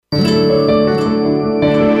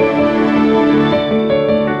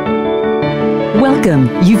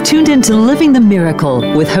Welcome. You've tuned into Living the Miracle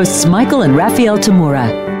with hosts Michael and Raphael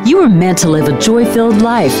Tamura. You were meant to live a joy-filled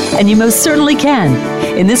life, and you most certainly can.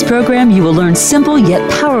 In this program, you will learn simple yet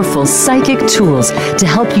powerful psychic tools to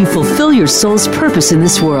help you fulfill your soul's purpose in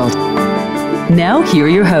this world. Now, here are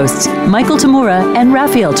your hosts, Michael Tamura and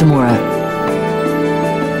Raphael Tamura.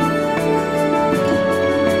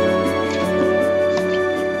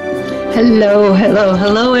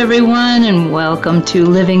 Hello, everyone, and welcome to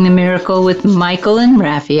Living the Miracle with Michael and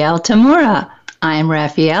Raphael Tamura. I'm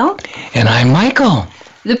Raphael. And I'm Michael.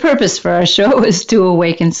 The purpose for our show is to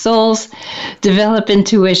awaken souls, develop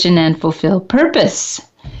intuition, and fulfill purpose.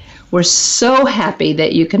 We're so happy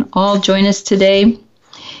that you can all join us today.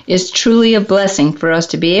 It's truly a blessing for us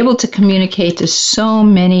to be able to communicate to so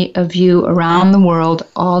many of you around the world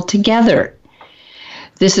all together.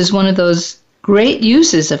 This is one of those great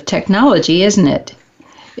uses of technology, isn't it?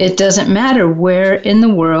 It doesn't matter where in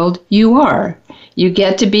the world you are. You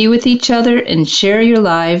get to be with each other and share your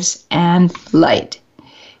lives and light.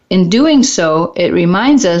 In doing so, it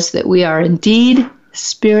reminds us that we are indeed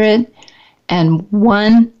spirit and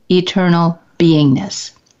one eternal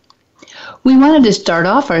beingness. We wanted to start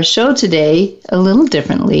off our show today a little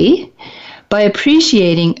differently by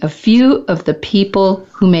appreciating a few of the people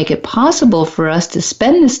who make it possible for us to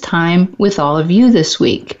spend this time with all of you this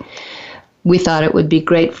week. We thought it would be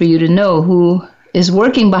great for you to know who is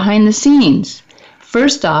working behind the scenes.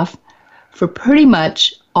 First off, for pretty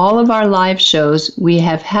much all of our live shows, we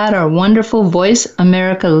have had our wonderful Voice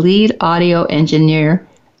America lead audio engineer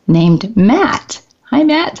named Matt. Hi,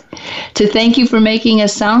 Matt. To thank you for making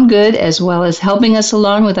us sound good as well as helping us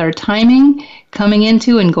along with our timing, coming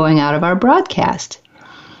into and going out of our broadcast.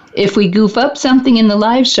 If we goof up something in the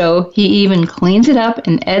live show, he even cleans it up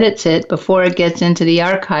and edits it before it gets into the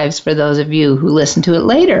archives for those of you who listen to it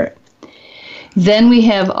later. Then we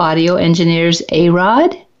have audio engineers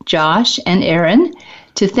A-Rod, Josh, and Aaron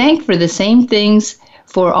to thank for the same things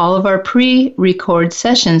for all of our pre-record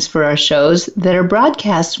sessions for our shows that are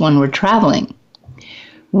broadcast when we're traveling.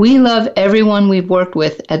 We love everyone we've worked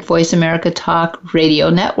with at Voice America Talk Radio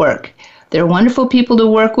Network. They're wonderful people to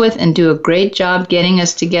work with and do a great job getting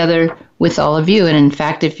us together with all of you. And in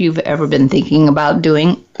fact, if you've ever been thinking about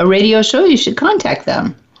doing a radio show, you should contact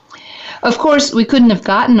them. Of course, we couldn't have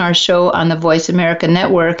gotten our show on the Voice America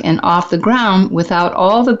Network and off the ground without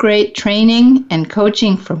all the great training and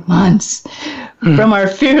coaching for months from our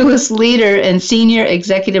fearless leader and senior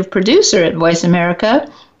executive producer at Voice America,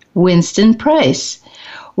 Winston Price.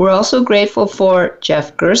 We're also grateful for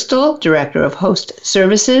Jeff Gerstel, Director of Host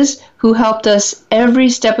Services, who helped us every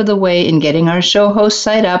step of the way in getting our show host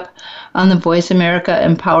site up on the Voice America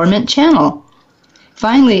Empowerment Channel.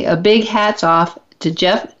 Finally, a big hats off to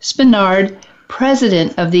Jeff Spinard,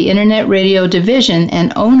 President of the Internet Radio Division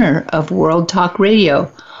and owner of World Talk Radio,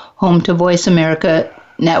 home to Voice America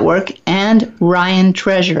Network, and Ryan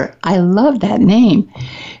Treasure. I love that name.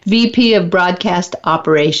 VP of Broadcast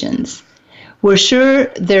Operations. We're sure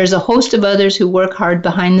there's a host of others who work hard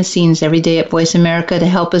behind the scenes every day at Voice America to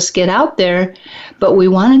help us get out there, but we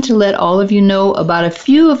wanted to let all of you know about a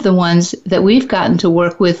few of the ones that we've gotten to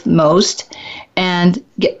work with most, and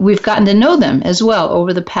we've gotten to know them as well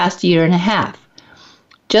over the past year and a half.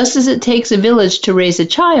 Just as it takes a village to raise a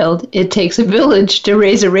child, it takes a village to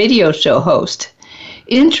raise a radio show host.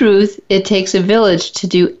 In truth, it takes a village to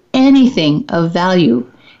do anything of value.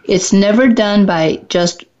 It's never done by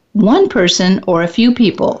just one person or a few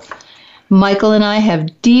people. Michael and I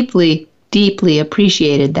have deeply, deeply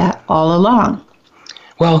appreciated that all along.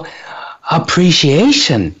 Well,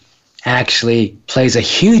 appreciation actually plays a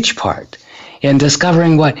huge part in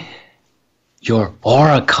discovering what your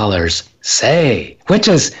aura colors say, which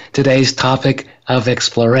is today's topic of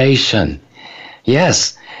exploration.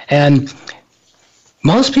 Yes, and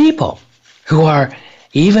most people who are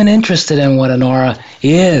even interested in what an aura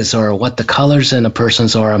is or what the colors in a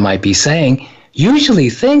person's aura might be saying, usually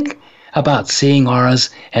think about seeing auras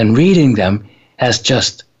and reading them as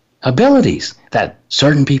just abilities that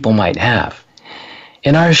certain people might have.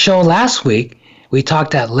 In our show last week, we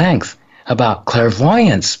talked at length about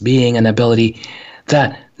clairvoyance being an ability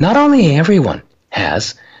that not only everyone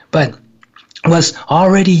has, but was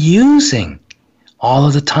already using all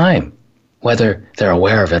of the time, whether they're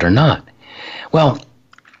aware of it or not. Well,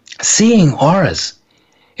 seeing auras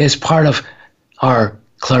is part of our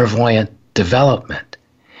clairvoyant development.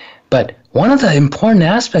 But one of the important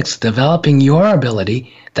aspects of developing your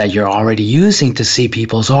ability that you're already using to see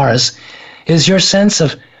people's auras is your sense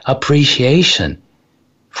of appreciation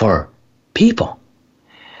for people.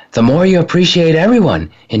 The more you appreciate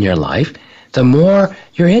everyone in your life, the more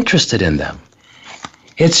you're interested in them.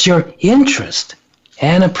 It's your interest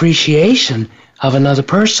and appreciation of another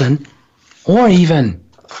person, or even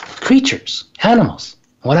creatures, animals,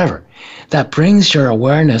 whatever, that brings your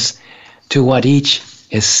awareness to what each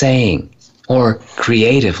is saying or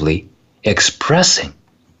creatively expressing.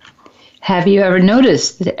 Have you ever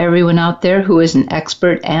noticed that everyone out there who is an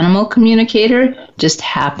expert animal communicator just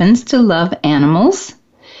happens to love animals?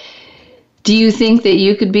 Do you think that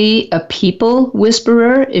you could be a people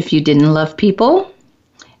whisperer if you didn't love people?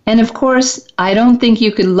 And of course, I don't think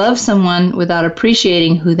you could love someone without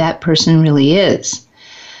appreciating who that person really is.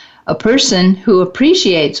 A person who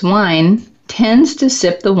appreciates wine tends to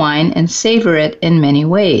sip the wine and savor it in many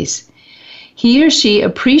ways. He or she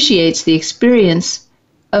appreciates the experience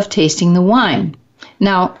of tasting the wine.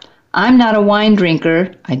 Now, I'm not a wine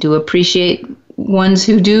drinker. I do appreciate ones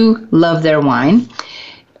who do love their wine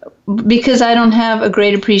because I don't have a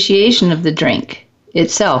great appreciation of the drink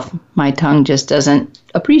itself. My tongue just doesn't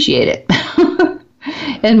appreciate it.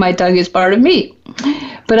 And my tongue is part of me.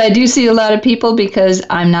 But I do see a lot of people because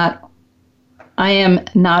I am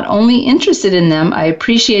not only interested in them, I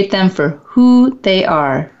appreciate them for who they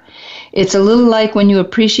are. It's a little like when you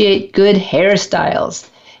appreciate good hairstyles.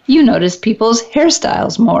 You notice people's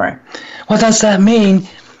hairstyles more. What does that mean?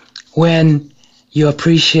 When you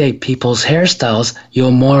appreciate people's hairstyles,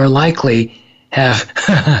 you'll more likely have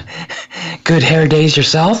good hair days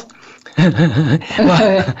yourself?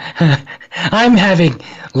 Well, I'm having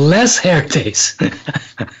less hair days.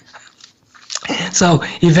 So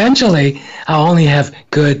eventually, I'll only have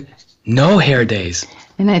good no hair days.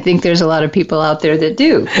 And I think there's a lot of people out there that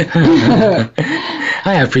do.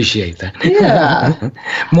 I appreciate that. Yeah.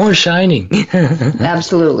 More shining.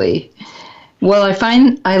 Absolutely. Well, I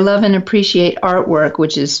find I love and appreciate artwork,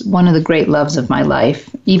 which is one of the great loves of my life,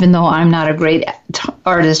 even though I'm not a great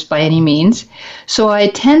artist by any means. So I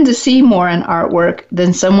tend to see more in artwork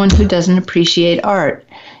than someone who doesn't appreciate art.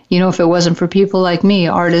 You know, if it wasn't for people like me,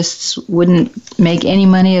 artists wouldn't make any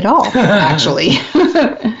money at all, actually.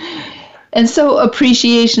 And so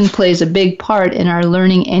appreciation plays a big part in our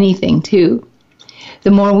learning anything, too.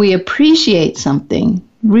 The more we appreciate something,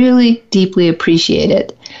 really deeply appreciate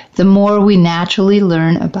it, the more we naturally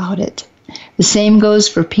learn about it. The same goes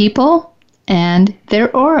for people and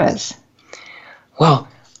their auras. Well,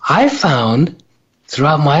 I found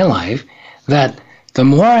throughout my life that the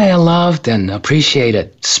more I loved and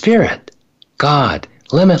appreciated spirit, God,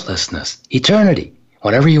 limitlessness, eternity,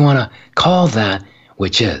 whatever you want to call that,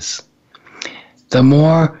 which is, the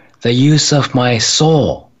more the use of my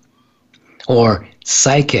soul or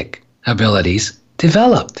psychic abilities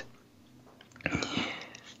developed.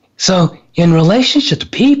 So in relationship to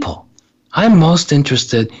people, I'm most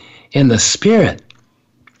interested in the spirit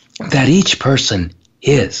that each person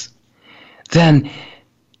is. Then,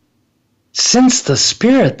 since the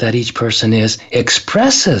spirit that each person is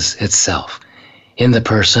expresses itself in the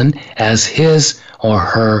person as his or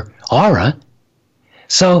her aura,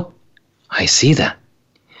 so I see that.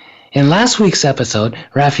 In last week's episode,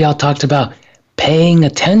 Raphael talked about paying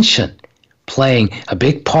attention, playing a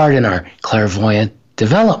big part in our clairvoyant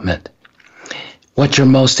development. What you're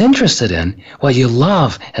most interested in, what you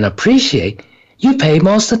love and appreciate, you pay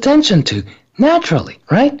most attention to naturally,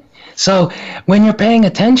 right? So when you're paying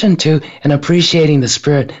attention to and appreciating the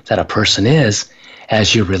spirit that a person is,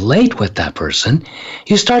 as you relate with that person,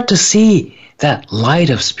 you start to see that light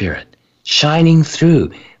of spirit shining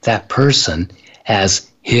through that person as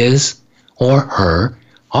his or her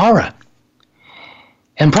aura.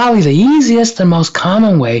 And probably the easiest and most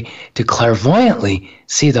common way to clairvoyantly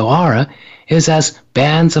see the aura is as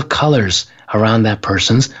bands of colors around that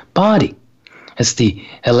person's body. It's the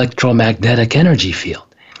electromagnetic energy field.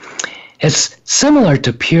 It's similar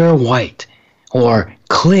to pure white or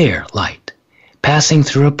clear light passing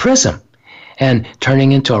through a prism and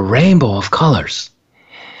turning into a rainbow of colors.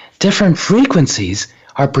 Different frequencies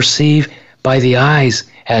are perceived by the eyes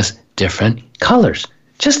as different colors,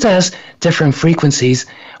 just as different frequencies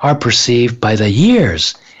are perceived by the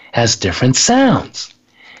ears as different sounds.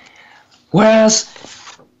 Whereas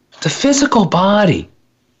the physical body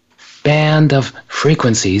band of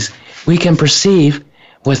frequencies we can perceive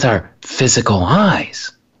with our physical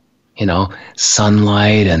eyes. You know,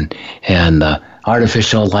 sunlight and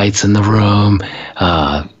artificial lights in the room,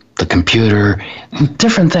 the computer,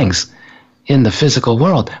 different things in the physical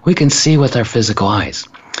world we can see with our physical eyes.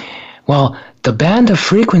 Well, the band of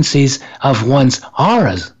frequencies of one's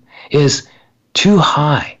auras is too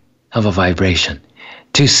high of a vibration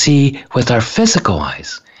to see with our physical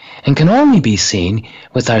eyes and can only be seen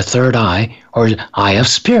with our third eye or eye of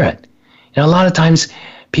spirit. You know, a lot of times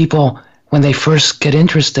people, when they first get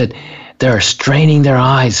interested, they're straining their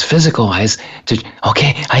eyes, physical eyes, to,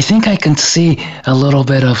 okay, I think I can see a little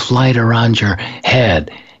bit of light around your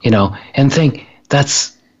head, and think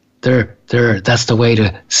that's the way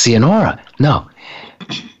to see an aura. No.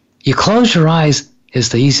 You close your eyes is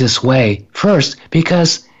the easiest way first,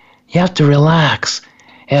 because you have to relax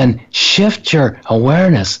and shift your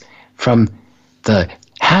awareness from the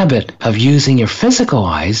habit of using your physical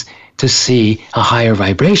eyes to see a higher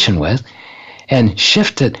vibration with, and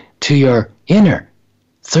shift it to your inner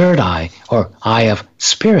third eye, or eye of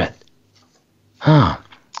spirit.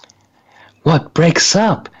 What breaks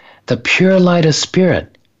up the pure light of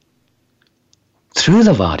spirit through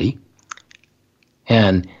the body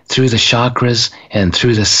and through the chakras and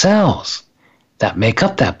through the cells that make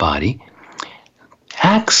up that body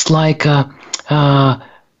acts like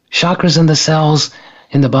chakras in the cells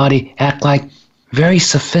in the body act like very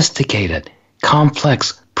sophisticated,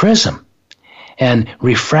 complex prism, and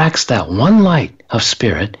refracts that one light of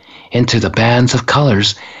spirit into the bands of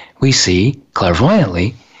colors we see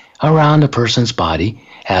clairvoyantly around a person's body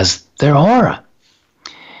as their aura.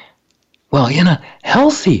 Well, in a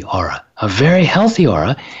healthy aura, a very healthy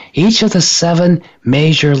aura, each of the 7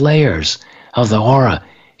 major layers of the aura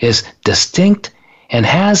is distinct and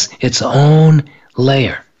has its own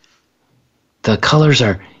layer. The colors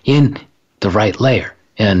are in the right layer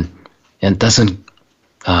and doesn't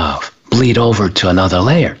bleed over to another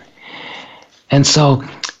layer. And so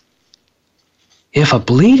if a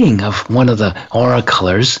bleeding of one of the aura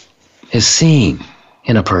colors is seen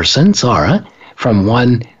in a person's aura from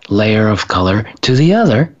one layer of color to the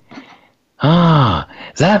other,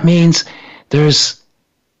 that means there's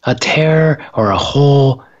a tear or a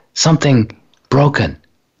hole, something broken.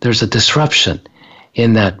 There's a disruption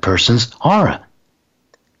in that person's aura.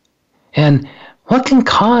 And what can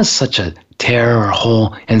cause such a tear or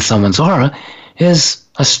hole in someone's aura is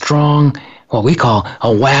a strong, what we call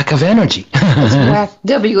a whack of energy. It's whack,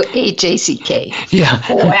 W-H-A-C-K. Yeah.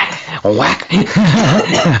 Whack. Whack.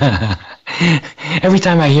 Every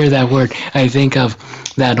time I hear that word, I think of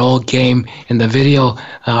that old game in the video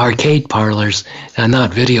arcade parlors.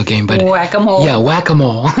 Not video game, but whack-a-mole. Yeah,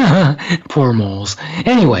 whack-a-mole. Poor moles.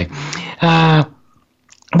 Anyway,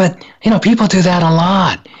 but people do that a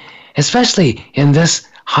lot, especially in this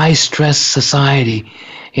high-stress society.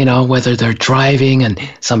 Whether they're driving and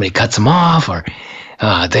somebody cuts them off, or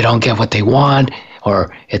they don't get what they want,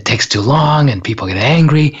 or it takes too long and people get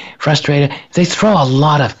angry, frustrated. They throw a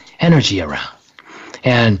lot of energy around.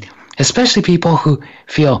 And especially people who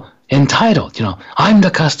feel entitled, I'm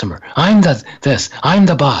the customer, I'm the this, I'm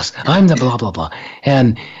the boss, I'm the blah, blah, blah,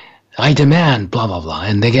 and I demand blah, blah, blah.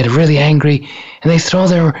 And they get really angry, and they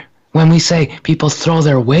when we say people throw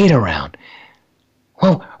their weight around,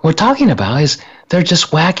 well, what we're talking about is they're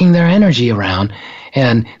just whacking their energy around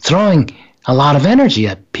and throwing a lot of energy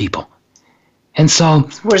at people. And so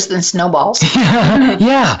it's worse than snowballs.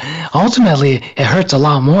 Yeah, ultimately it hurts a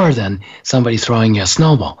lot more than somebody throwing you a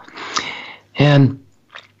snowball. And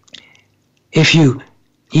if you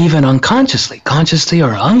even unconsciously, consciously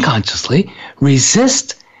or unconsciously,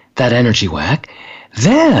 resist that energy whack,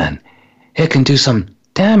 then it can do some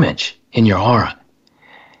damage in your aura.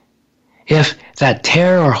 If that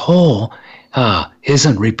tear or hole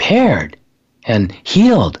isn't repaired and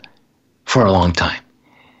healed for a long time,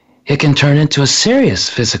 it can turn into a serious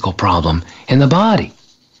physical problem in the body.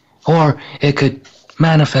 Or it could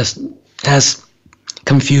manifest as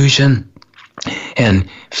confusion and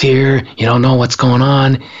fear. You don't know what's going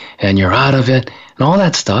on, and you're out of it, and all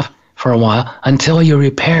that stuff for a while until you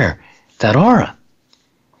repair that aura.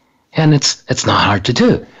 And it's not hard to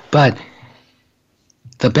do. But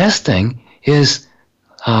the best thing is,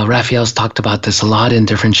 Raphael's talked about this a lot in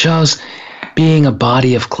different shows, being a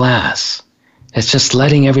body of glass. It's just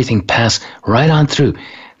letting everything pass right on through,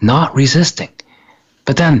 not resisting.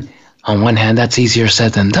 But then, on one hand, that's easier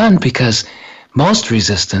said than done, because most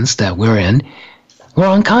resistance that we're in, we're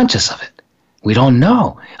unconscious of it. We don't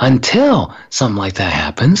know until something like that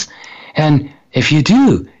happens. And if you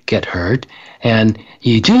do get hurt, and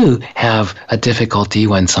you do have a difficulty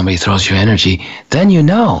when somebody throws you energy, then you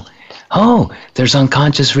know, there's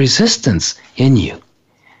unconscious resistance in you.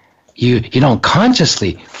 You don't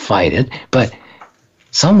consciously fight it, but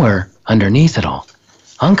somewhere underneath it all,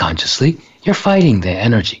 unconsciously, you're fighting the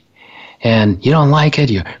energy. And you don't like it,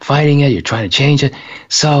 you're fighting it, you're trying to change it,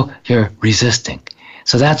 so you're resisting.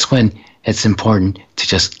 So that's when it's important to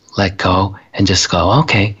just let go and just go,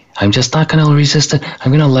 okay, I'm just not going to resist it,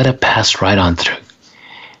 I'm going to let it pass right on through.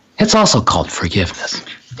 It's also called forgiveness.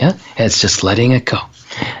 Yeah, it's just letting it go.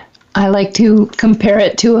 I like to compare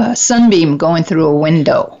it to a sunbeam going through a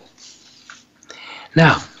window.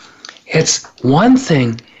 Now, it's one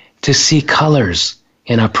thing to see colors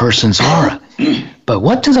in a person's aura, but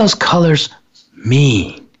what do those colors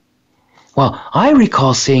mean? Well, I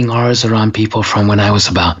recall seeing auras around people from when I was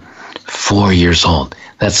about 4 years old.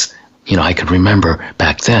 That's, I could remember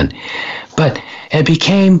back then. But it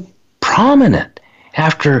became prominent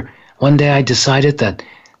after one day I decided that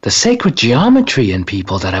the sacred geometry in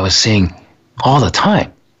people that I was seeing all the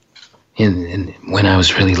time when I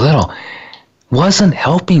was really little wasn't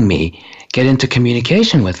helping me get into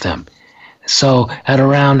communication with them. So at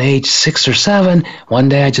around age 6 or 7, one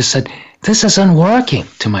day I just said, this isn't working,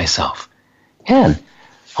 to myself. And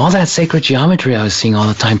all that sacred geometry I was seeing all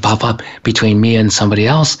the time pop up between me and somebody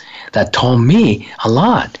else that told me a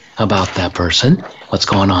lot about that person, what's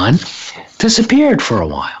going on, disappeared for a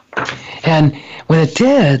while. And when it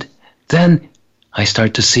did, then I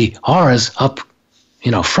started to see auras up,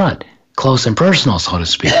 front, close and personal, so to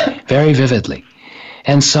speak, very vividly.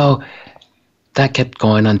 And so that kept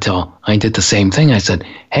going until I did the same thing. I said,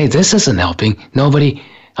 hey, this isn't helping. Nobody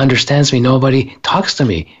understands me. Nobody talks to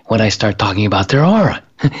me when I start talking about their aura.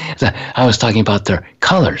 I was talking about their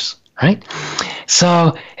colors, right?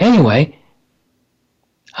 So anyway,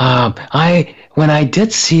 when I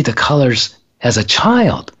did see the colors as a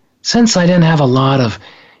child, since I didn't have a lot of,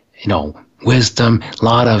 wisdom, a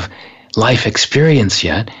lot of life experience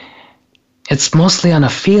yet, it's mostly on a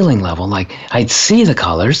feeling level. Like I'd see the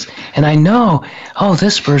colors and I know, oh,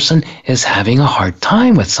 this person is having a hard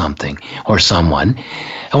time with something or someone,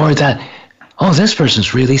 or that, oh, this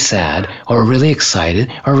person's really sad or really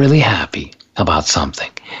excited or really happy about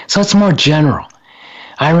something. So it's more general.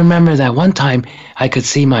 I remember that one time I could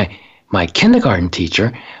see my kindergarten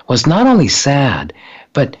teacher was not only sad,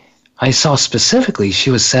 but I saw specifically she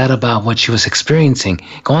was sad about what she was experiencing,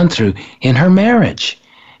 going through in her marriage,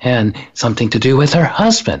 and something to do with her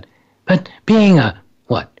husband. But being a,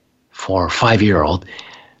 4 or 5-year-old,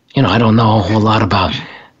 I don't know a whole lot about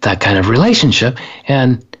that kind of relationship.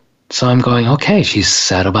 And so I'm going, okay, she's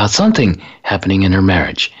sad about something happening in her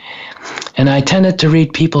marriage. And I tended to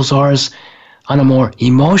read people's auras on a more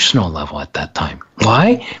emotional level at that time.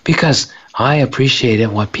 Why? Because I appreciated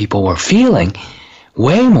what people were feeling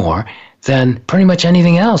way more than pretty much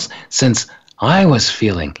anything else, since I was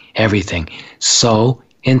feeling everything so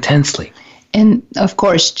intensely. And of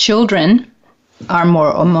course, children are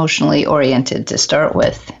more emotionally oriented to start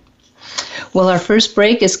with. Well, our first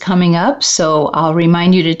break is coming up, so I'll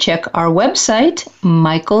remind you to check our website,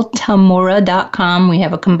 michaeltamura.com. We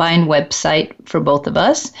have a combined website for both of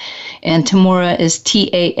us, and Tamura is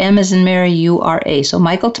T-A-M as in Mary, U-R-A. So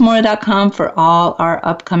michaeltamura.com for all our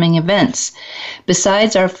upcoming events.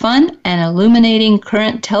 Besides our fun and illuminating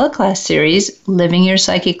current teleclass series, Living Your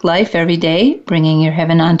Psychic Life Every Day, Bringing Your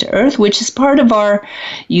Heaven Onto Earth, which is part of our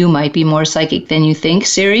You Might Be More Psychic Than You Think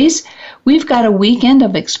series, we've got a weekend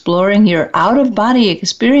of exploring your out-of-body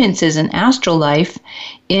experiences in astral life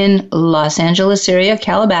in Los Angeles area,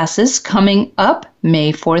 Calabasas, coming up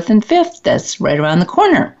May 4th and 5th. That's right around the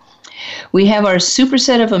corner. We have our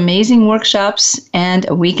superset of amazing workshops and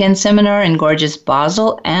a weekend seminar in gorgeous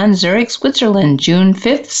Basel and Zurich, Switzerland, June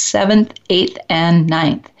 5th, 7th, 8th, and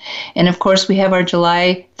 9th. And of course, we have our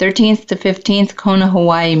July 13th to 15th Kona,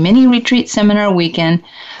 Hawaii mini retreat seminar weekend,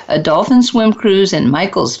 a dolphin swim cruise, and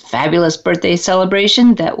Michael's fabulous birthday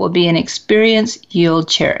celebration that will be an experience you'll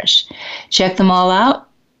cherish. Check them all out,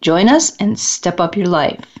 join us, and step up your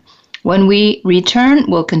life. When we return,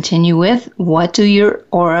 we'll continue with What Do Your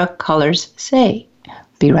Aura Colors Say?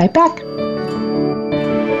 Be right back.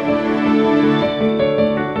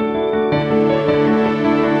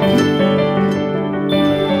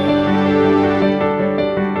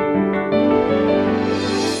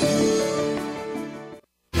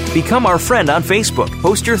 Become our friend on Facebook.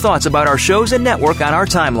 Post your thoughts about our shows and network on our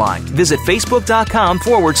timeline. Visit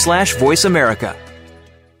facebook.com/Voice America.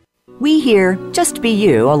 We hear just be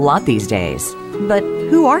you a lot these days. But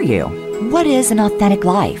who are you? What is an authentic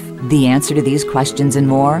life? The answer to these questions and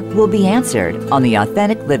more will be answered on The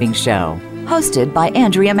Authentic Living Show, hosted by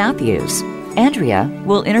Andrea Matthews. Andrea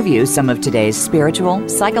will interview some of today's spiritual,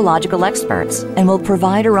 psychological experts and will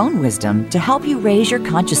provide her own wisdom to help you raise your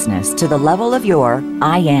consciousness to the level of your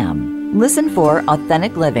I Am. Listen for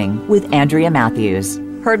Authentic Living with Andrea Matthews.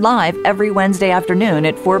 Heard live every Wednesday afternoon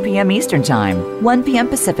at 4 p.m. Eastern Time, 1 p.m.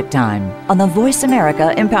 Pacific Time on the Voice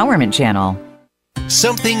America Empowerment Channel.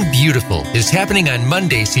 Something beautiful is happening on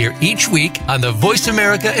Mondays here each week on the Voice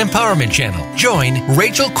America Empowerment Channel. Join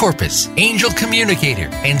Rachel Corpus, angel communicator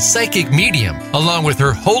and psychic medium, along with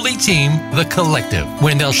her holy team, The Collective,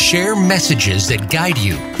 when they'll share messages that guide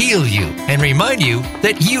you, heal you, and remind you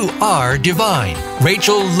that you are divine.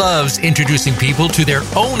 Rachel loves introducing people to their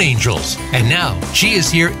own angels, and now she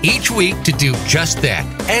is here each week to do just that,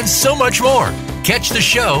 and so much more. Catch the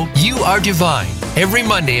show, You Are Divine, every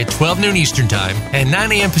Monday at 12 noon Eastern Time and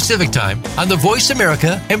 9 a.m. Pacific Time on the Voice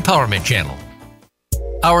America Empowerment Channel.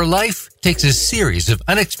 Our life takes a series of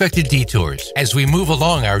unexpected detours as we move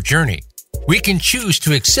along our journey. We can choose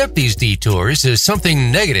to accept these detours as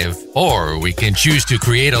something negative, or we can choose to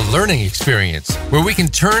create a learning experience where we can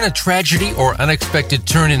turn a tragedy or unexpected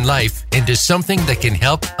turn in life into something that can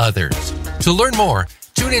help others. To learn more,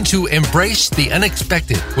 tune into Embrace the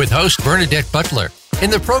Unexpected with host Bernadette Butler. In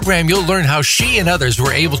the program, you'll learn how she and others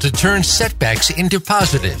were able to turn setbacks into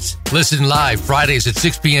positives. Listen live Fridays at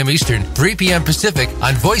 6 p.m. Eastern, 3 p.m. Pacific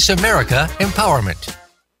on Voice America Empowerment.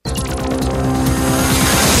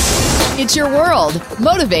 It's your world.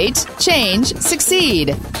 Motivate, change, succeed.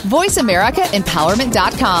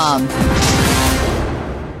 VoiceAmericaEmpowerment.com.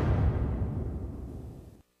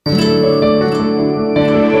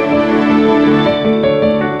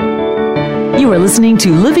 You are listening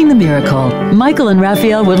to Living the Miracle. Michael and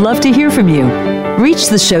Raphael would love to hear from you. Reach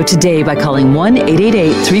the show today by calling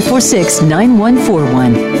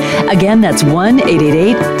 1-888-346-9141. Again, that's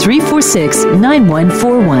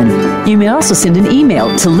 1-888-346-9141. You may also send an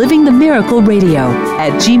email to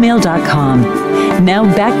livingthemiracleradio@gmail.com. Now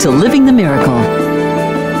back to Living the Miracle.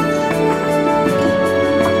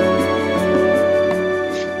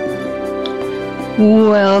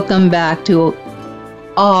 Welcome back to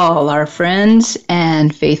all our friends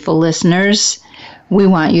and faithful listeners. We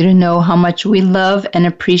want you to know how much we love and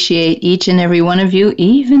appreciate each and every one of you,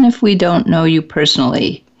 even if we don't know you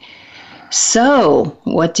personally. So,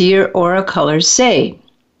 what do your aura colors say?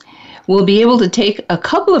 We'll be able to take a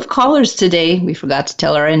couple of callers today. We forgot to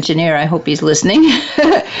tell our engineer. I hope he's listening.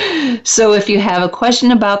 So if you have a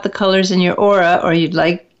question about the colors in your aura, or you'd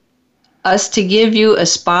like us to give you a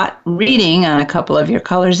spot reading on a couple of your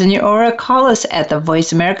colors in your aura, call us at the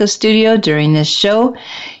Voice America studio during this show.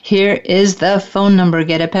 Here is the phone number.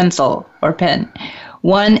 Get a pencil or pen.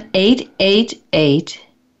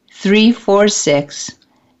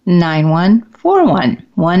 1-888-346-9141.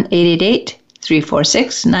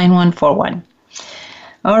 1-888-346-9141.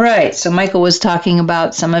 All right, so Michael was talking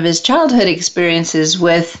about some of his childhood experiences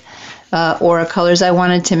with aura colors. I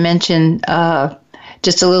wanted to mention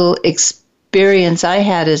just a little experience I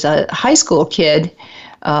had as a high school kid.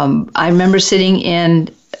 I remember sitting in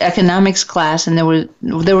economics class, and there were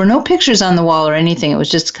no pictures on the wall or anything. It was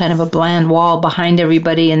just kind of a bland wall behind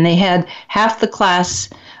everybody, and they had half the class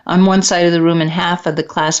on one side of the room and half of the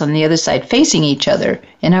class on the other side facing each other,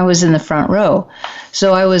 and I was in the front row.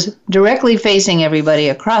 So I was directly facing everybody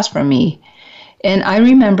across from me, and I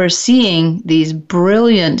remember seeing these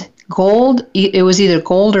brilliant gold, it was either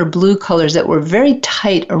gold or blue colors that were very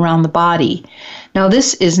tight around the body. Now,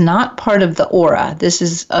 this is not part of the aura. This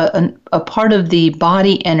is a part of the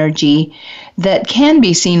body energy that can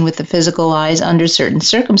be seen with the physical eyes under certain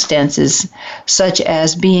circumstances, such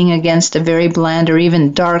as being against a very bland or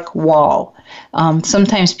even dark wall.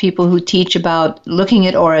 Sometimes people who teach about looking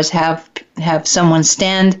at auras have someone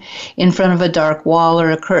stand in front of a dark wall or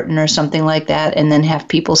a curtain or something like that, and then have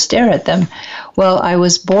people stare at them. Well, I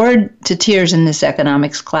was bored to tears in this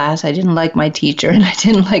economics class. I didn't like my teacher, and I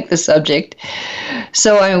didn't like the subject.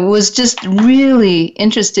 So I was just really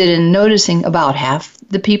interested in noticing about half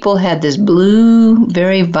the people had this blue,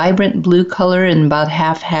 very vibrant blue color, and about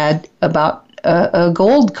half had about a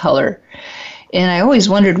gold color. And I always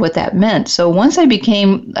wondered what that meant. So once I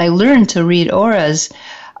learned to read auras,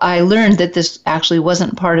 I learned that this actually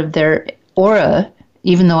wasn't part of their aura,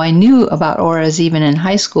 even though I knew about auras even in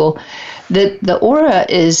high school, that the aura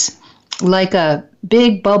is like a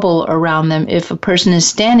big bubble around them. If a person is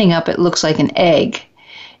standing up, it looks like an egg.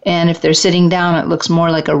 And if they're sitting down, it looks more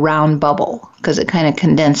like a round bubble because it kind of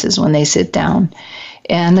condenses when they sit down.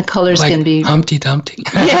 And the colors can be... Humpty Dumpty.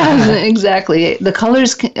 Yeah, exactly. The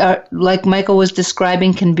colors, like Michael was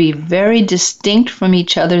describing, can be very distinct from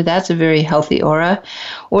each other. That's a very healthy aura.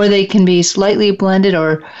 Or they can be slightly blended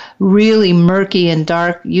or really murky and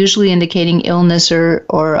dark, usually indicating illness or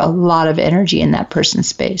a lot of energy in that person's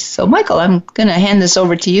space. So, Michael, I'm going to hand this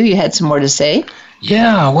over to you. You had some more to say.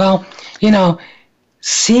 Yeah, well,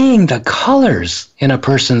 seeing the colors in a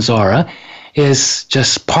person's aura is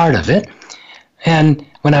just part of it. And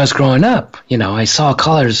when I was growing up, I saw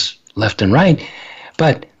colors left and right,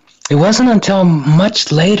 but it wasn't until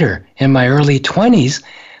much later in my early 20s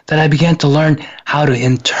that I began to learn how to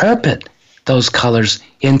interpret those colors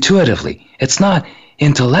intuitively. It's not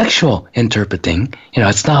intellectual interpreting.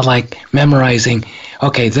 It's not like memorizing,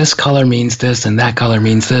 okay, this color means this and that color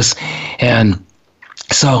means this. And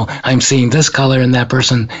so I'm seeing this color in that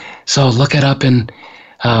person. So look it up in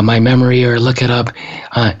my memory or look it up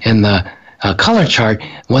in the color chart.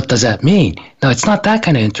 What does that mean? No, it's not that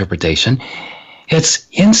kind of interpretation. It's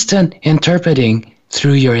instant interpreting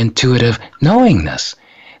through your intuitive knowingness.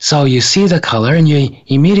 So you see the color and you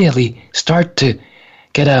immediately start to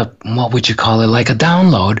get what would you call it, like a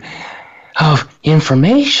download of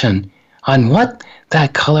information on what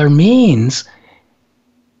that color means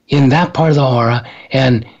in that part of the aura,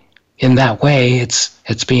 and in that way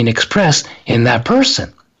it's being expressed in that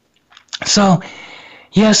person. So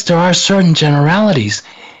yes, there are certain generalities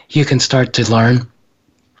you can start to learn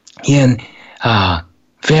in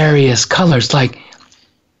various colors, like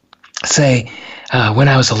say when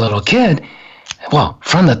I was a little kid, well,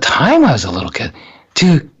 from the time I was a little kid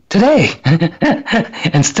to today,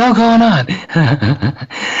 and still going on,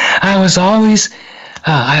 I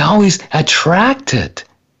always attracted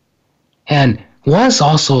and was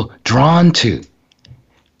also drawn to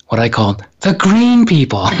what I called the green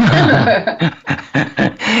people.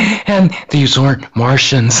 And these weren't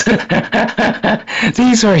Martians.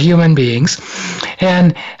 These were human beings,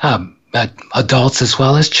 and adults as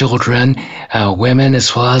well as children, women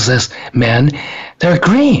as well as men. They're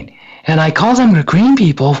green. And I called them the green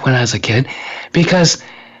people when I was a kid because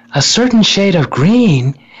a certain shade of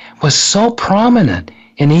green was so prominent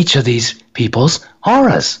in each of these people's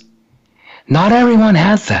auras. Not everyone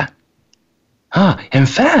has that. In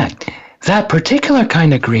fact, that particular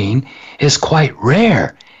kind of green is quite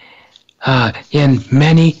rare in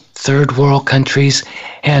many third world countries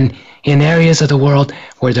and in areas of the world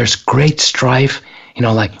where there's great strife,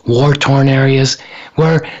 like war-torn areas,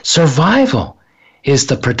 where survival is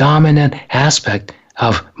the predominant aspect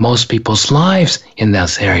of most people's lives in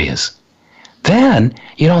those areas. Then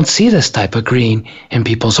you don't see this type of green in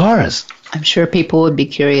people's auras. I'm sure people would be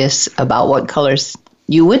curious about what colors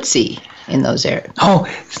you would see in those areas. Oh,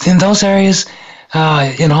 in those areas,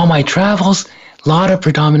 in all my travels, a lot of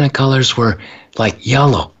predominant colors were like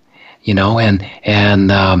yellow,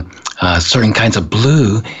 and certain kinds of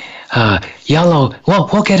blue. Yellow, well,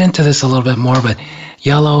 we'll get into this a little bit more, but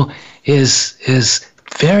yellow is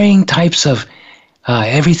varying types of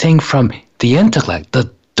everything from the intellect.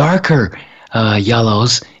 The darker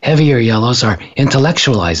yellows, heavier yellows are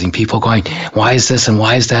intellectualizing people, going, why is this and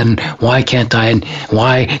why is that and why can't I and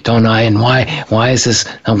why don't I and why is this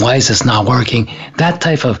and why is this not working? That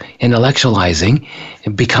type of intellectualizing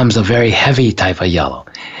becomes a very heavy type of yellow.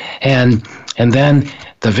 And then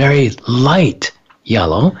the very light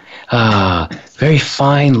yellow, very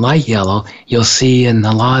fine light yellow, you'll see in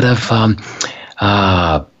a lot of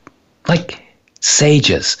like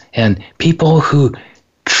sages and people who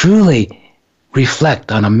truly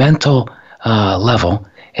reflect on a mental level,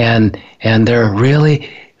 and they're really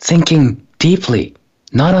thinking deeply,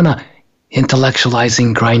 not on a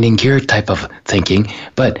intellectualizing, grinding gear type of thinking,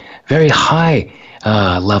 but very high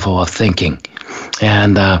level of thinking.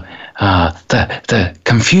 And the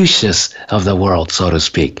Confucius of the world, so to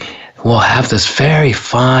speak, will have this very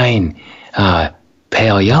fine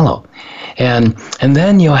pale yellow. And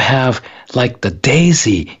then you'll have like the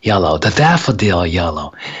daisy yellow, the daffodil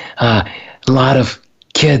yellow. A lot of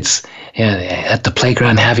kids at the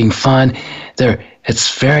playground having fun.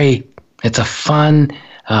 It's a fun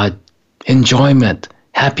enjoyment,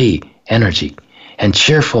 happy energy. And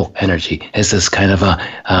cheerful energy is this kind of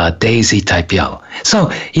a daisy type yellow.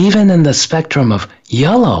 So even in the spectrum of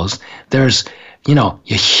yellows, there's,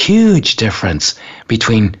 a huge difference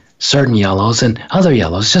between certain yellows and other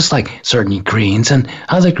yellows, just like certain greens and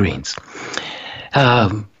other greens.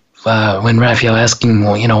 When Raphael asking,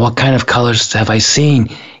 what kind of colors have I seen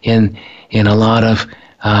in a lot of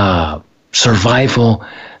survival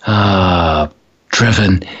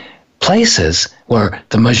driven places where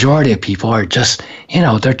the majority of people are just,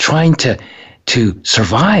 they're trying to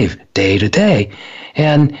survive day to day.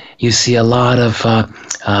 And you see a lot of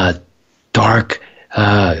dark,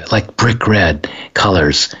 like brick red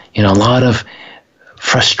colors, a lot of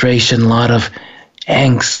frustration, a lot of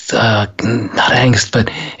angst, not angst, but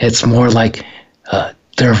it's more like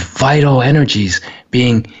their vital energies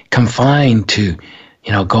being confined to,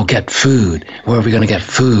 go get food. Where are we going to get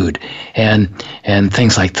food? And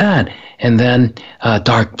things like that. And then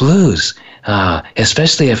dark blues,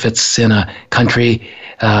 especially if it's in a country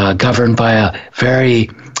governed by a very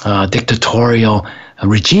dictatorial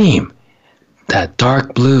regime. that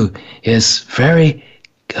dark blue is very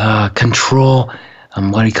control.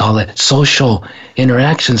 What do you call it? Social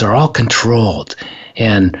interactions are all controlled,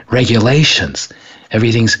 and regulations.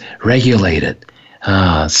 Everything's regulated.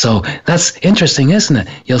 So that's interesting, isn't it?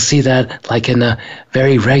 You'll see that like in a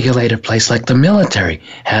very regulated place like the military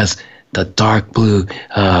has the dark blue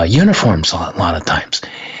uniforms a lot of times.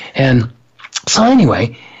 And so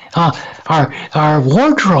anyway, our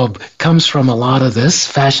wardrobe comes from a lot of this.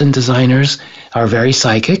 Fashion designers are very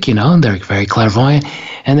psychic, and they're very clairvoyant,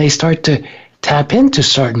 and they start to tap into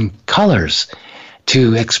certain colors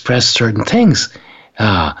to express certain things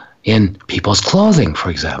in people's clothing,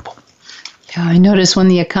 for example. Yeah, I notice when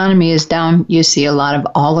the economy is down, you see a lot of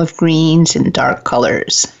olive greens and dark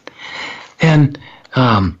colors. And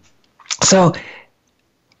so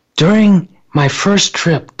during my first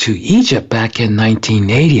trip to Egypt back in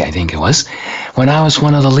 1980, I think it was, when I was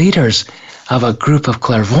one of the leaders of a group of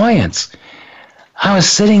clairvoyants, I was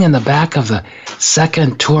sitting in the back of the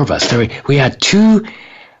second tour bus. We had two tour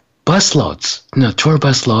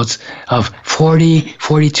bus loads of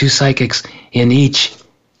 42 psychics in each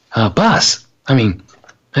bus. I mean,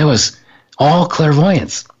 it was all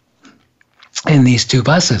clairvoyants in these two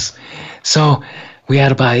buses. So we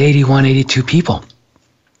had about 81, 82 people.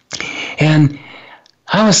 And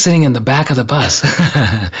I was sitting in the back of the bus.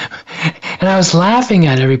 And I was laughing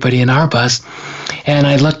at everybody in our bus. And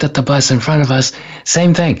I looked at the bus in front of us,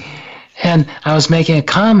 same thing. And I was making a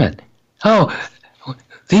comment. Oh,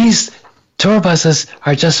 these tour buses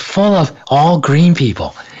are just full of all green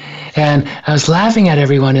people. And I was laughing at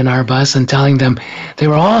everyone in our bus and telling them they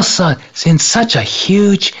were all in such a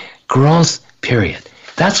huge growth period.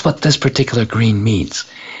 That's what this particular green means.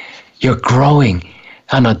 You're growing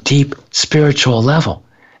on a deep spiritual level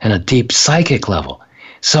and a deep psychic level.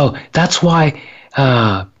 So that's why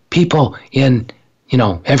people in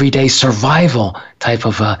everyday survival type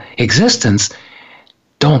of existence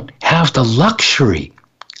don't have the luxury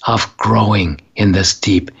of growing in this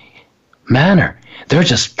deep manner. They're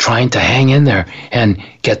just trying to hang in there and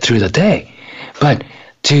get through the day. But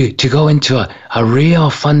to go into a real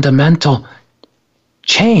fundamental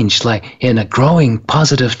change, like in a growing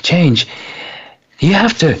positive change, you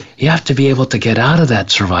have to be able to get out of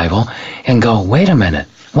that survival and go, wait a minute,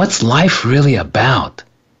 what's life really about?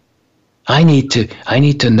 I need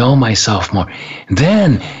to know myself more.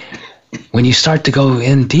 Then when you start to go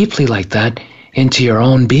in deeply like that into your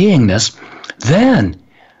own beingness, then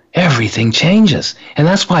everything changes. And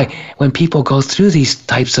that's why when people go through these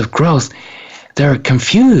types of growth, they're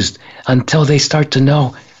confused until they start to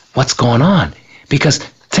know what's going on. Because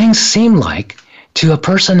things seem like, to a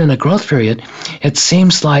person in a growth period, it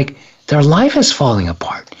seems like their life is falling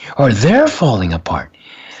apart or they're falling apart.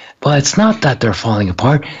 But it's not that they're falling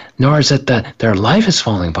apart, nor is it that their life is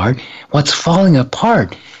falling apart. What's falling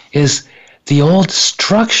apart is the old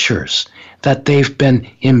structures that they've been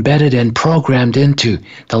embedded and programmed into,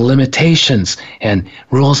 the limitations and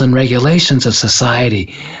rules and regulations of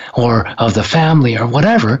society or of the family or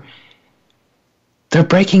whatever. They're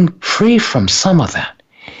breaking free from some of that.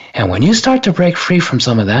 And when you start to break free from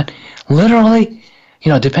some of that, literally,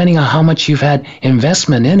 depending on how much you've had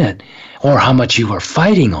investment in it or how much you were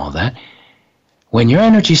fighting all that, when your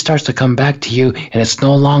energy starts to come back to you and it's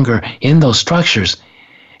no longer in those structures,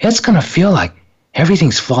 it's going to feel like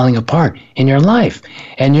everything's falling apart in your life.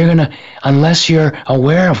 And you're going to, unless you're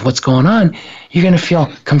aware of what's going on, you're going to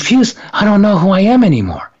feel confused. I don't know who I am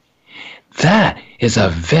anymore. That is a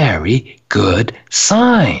very good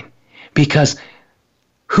sign, because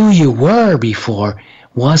who you were before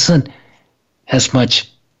wasn't as much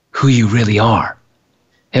who you really are.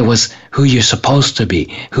 It was who you're supposed to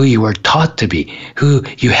be, who you were taught to be, who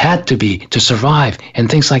you had to be to survive, and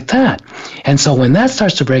things like that. And so when that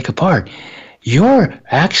starts to break apart, you're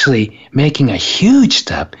actually making a huge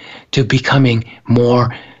step to becoming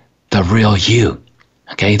more the real you.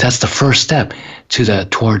 Okay, that's the first step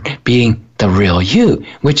toward being the real you,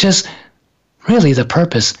 which is really the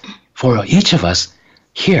purpose for each of us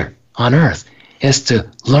here on Earth, is to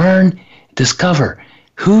learn, discover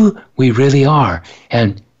who we really are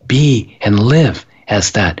and be and live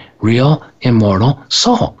as that real immortal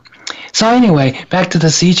soul. So anyway, back to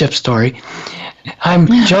this Egypt story. I'm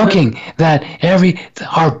joking that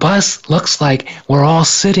our bus looks like we're all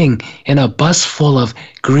sitting in a bus full of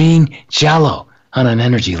green jello on an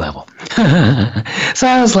energy level. So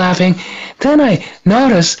I was laughing. Then I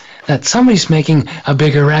noticed that somebody's making a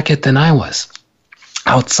bigger racket than I was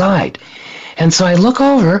outside. And so I look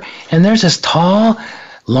over, and there's this tall,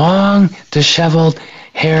 long, disheveled,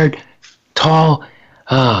 haired, tall,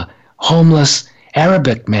 homeless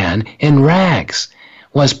Arabic man in rags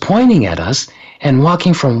was pointing at us and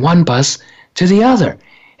walking from one bus to the other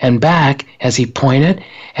and back as he pointed,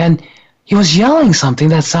 and he was yelling something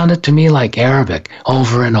that sounded to me like Arabic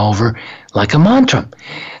over and over, like a mantra.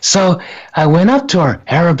 So I went up to our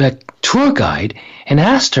Arabic tour guide and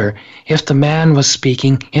asked her if the man was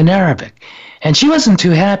speaking in Arabic. And she wasn't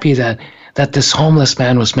too happy that this homeless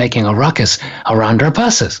man was making a ruckus around our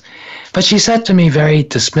buses. But she said to me very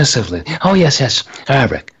dismissively, "Oh, yes,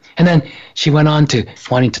 Arabic." And then she went on to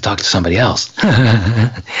wanting to talk to somebody else.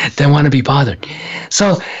 Didn't want to be bothered.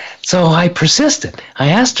 So I persisted. I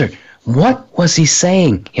asked her, what was he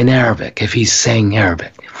saying in Arabic, if he's saying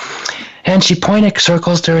Arabic? And she pointed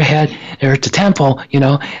circles to her head, or to temple,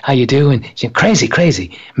 how you do, and she,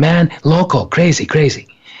 crazy, man, local, crazy.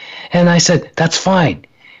 And I said, that's fine.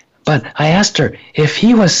 But I asked her, if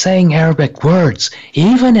he was saying Arabic words,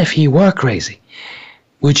 even if he were crazy,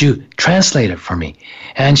 would you translate it for me?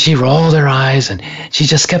 And she rolled her eyes, and she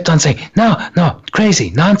just kept on saying, no, crazy,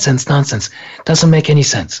 nonsense, doesn't make any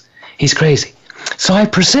sense. He's crazy. So I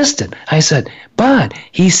persisted. I said, but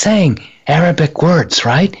he's saying Arabic words,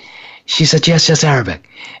 right? She said, yes, Arabic.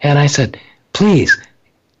 And I said, please,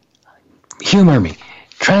 humor me.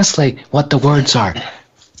 Translate what the words are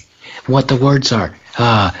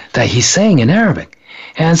that he's saying in Arabic.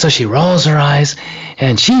 And so she rolls her eyes,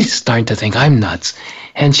 and she's starting to think I'm nuts.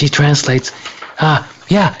 And she translates,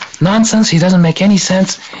 nonsense, he doesn't make any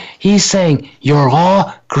sense. He's saying, you're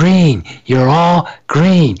all green,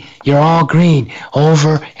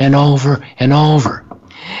 over and over and over.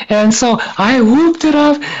 And so I whooped it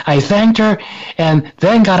up, I thanked her, and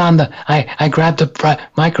then got on I grabbed the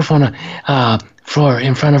microphone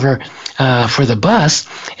in front of her for the bus,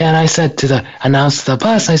 and I said announce the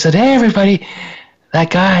bus, I said, hey everybody, that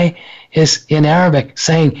guy is in Arabic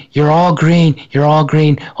saying, you're all green,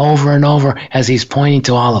 over and over, as he's pointing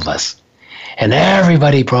to all of us. And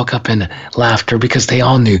everybody broke up in laughter because they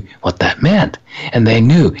all knew what that meant. And they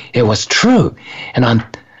knew it was true. And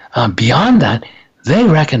beyond that, they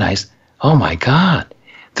recognized, oh my God,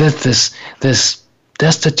 that this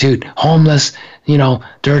destitute, homeless,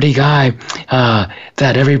 dirty guy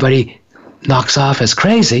that everybody knocks off as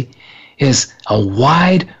crazy is a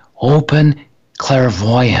wide open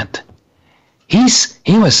clairvoyant. He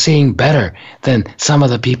was seeing better than some of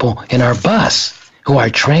the people in our bus who are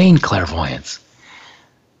trained clairvoyants.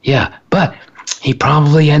 Yeah, but he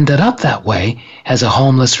probably ended up that way as a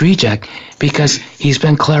homeless reject because he's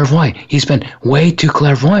been clairvoyant. He's been way too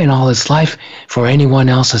clairvoyant all his life for anyone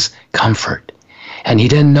else's comfort. And he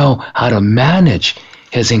didn't know how to manage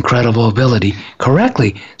his incredible ability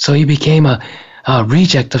correctly, so he became a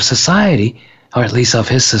reject of society, or at least of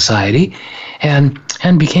his society, and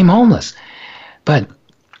became homeless. But,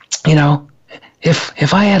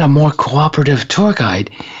 if I had a more cooperative tour guide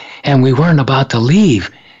and we weren't about to leave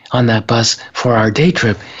on that bus for our day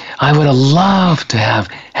trip, I would have loved to have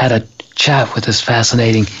had a chat with this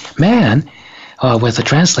fascinating man, with a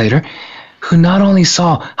translator, who not only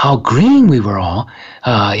saw how green we were all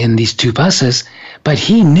in these two buses, but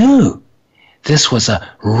he knew this was a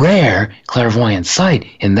rare clairvoyant sight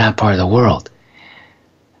in that part of the world.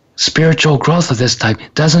 Spiritual growth of this type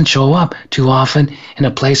doesn't show up too often in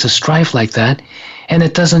a place of strife like that, and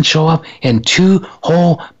it doesn't show up in 2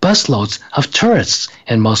 whole busloads of tourists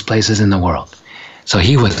in most places in the world. So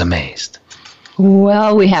he was amazed.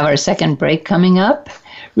 Well, we have our second break coming up.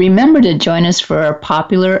 Remember to join us for our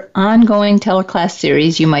popular ongoing teleclass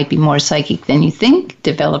series, You Might Be More Psychic Than You Think,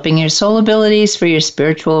 Developing Your Soul Abilities for Your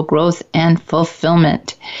Spiritual Growth and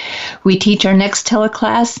Fulfillment. We teach our next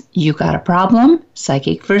teleclass, You Got a Problem?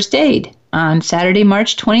 Psychic First Aid, on Saturday,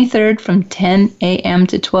 March 23rd from 10 a.m.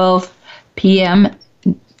 to 12 p.m.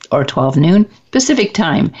 or 12 noon Pacific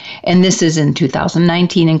time. And this is in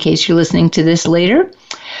 2019 in case you're listening to this later.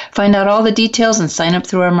 Find out all the details and sign up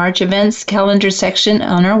through our March events calendar section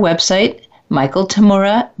on our website,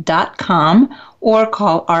 michaeltamura.com, or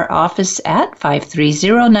call our office at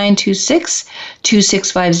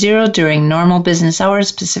 530-926-2650 during normal business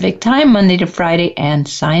hours Pacific time, Monday to Friday, and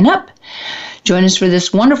sign up. Join us for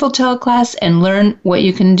this wonderful teleclass and learn what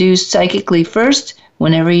you can do psychically first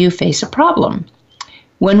whenever you face a problem.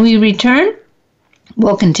 When we return,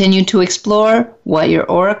 we'll continue to explore what your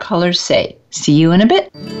aura colors say. See you in a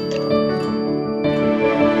bit.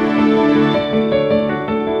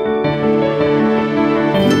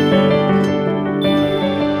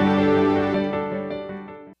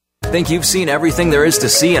 Think you've seen everything there is to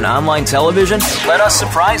see in online television? Let us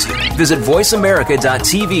surprise you. Visit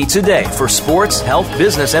voiceamerica.tv today for sports, health,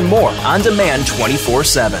 business, and more on demand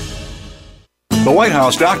 24/7. The White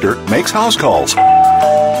House doctor makes house calls.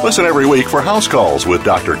 Listen every week for House Calls with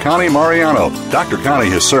Dr. Connie Mariano. Dr. Connie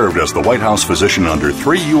has served as the White House physician under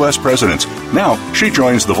 3 U.S. presidents. Now, she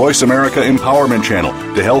joins the Voice America Empowerment Channel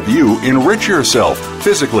to help you enrich yourself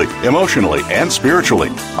physically, emotionally, and spiritually.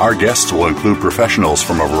 Our guests will include professionals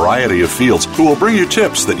from a variety of fields who will bring you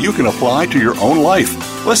tips that you can apply to your own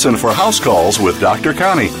life. Listen for House Calls with Dr.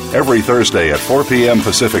 Connie every Thursday at 4 p.m.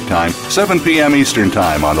 Pacific Time, 7 p.m. Eastern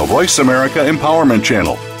Time on the Voice America Empowerment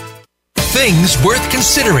Channel. Things Worth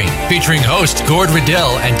Considering, featuring host Gord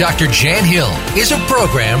Riddell and Dr. Jan Hill, is a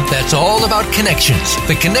program that's all about connections.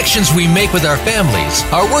 The connections we make with our families,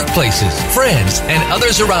 our workplaces, friends, and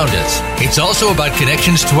others around us. It's also about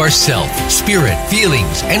connections to ourself, spirit,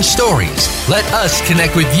 feelings, and stories. Let us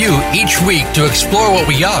connect with you each week to explore what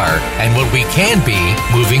we are and what we can be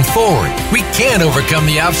moving forward. We can overcome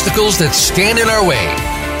the obstacles that stand in our way.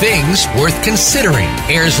 Things Worth Considering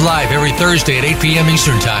airs live every Thursday at 8 p.m.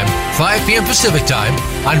 Eastern Time, 5 p.m. Pacific Time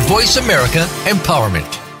on Voice America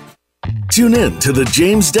Empowerment. Tune in to The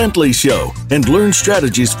James Dentley Show and learn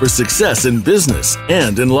strategies for success in business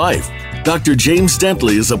and in life. Dr. James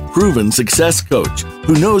Dentley is a proven success coach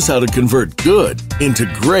who knows how to convert good into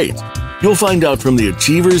great. You'll find out from the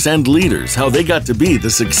achievers and leaders how they got to be the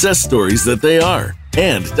success stories that they are.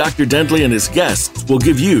 And Dr. Dentley and his guests will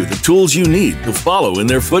give you the tools you need to follow in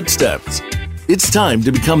their footsteps. It's time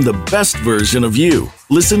to become the best version of you.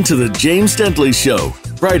 Listen to The James Dentley Show,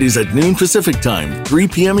 Fridays at noon Pacific Time, 3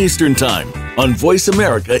 p.m. Eastern Time on Voice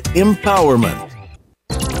America Empowerment.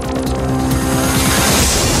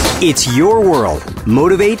 It's your world.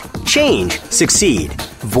 Motivate, change, succeed.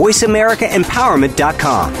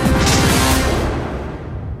 VoiceAmericaEmpowerment.com.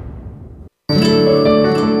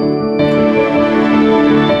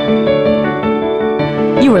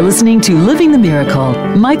 You are listening to Living the Miracle.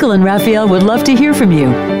 Michael and Raphael would love to hear from you.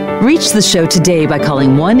 Reach the show today by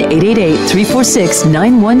calling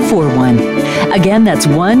 1-888-346-9141. Again, that's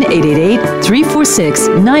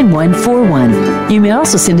 1-888-346-9141. You may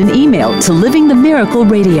also send an email to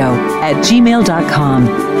livingthemiracleradio@gmail.com.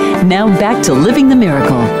 Now back to Living the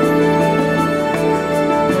Miracle.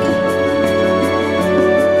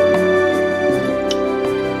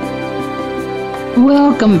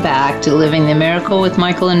 Welcome back to Living the Miracle with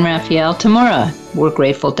Michael and Raphael Tamura. We're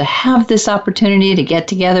grateful to have this opportunity to get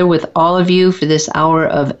together with all of you for this hour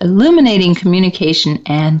of illuminating communication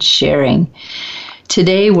and sharing.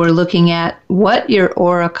 Today we're looking at what your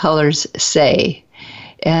aura colors say.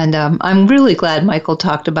 And I'm really glad Michael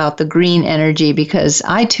talked about the green energy because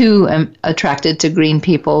I too am attracted to green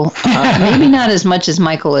people. Maybe not as much as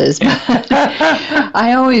Michael is, but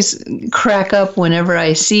I always crack up whenever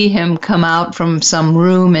I see him come out from some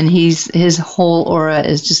room and his whole aura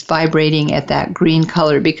is just vibrating at that green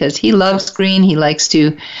color because he loves green. He likes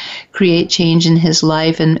to create change in his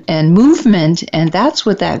life and movement, and that's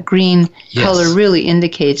what that green color really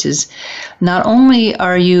indicates is not only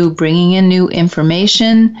are you bringing in new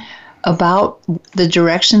information about the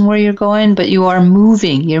direction where you're going, but you are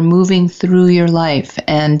moving. You're moving through your life.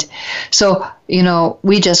 And so,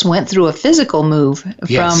 we just went through a physical move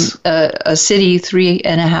from a city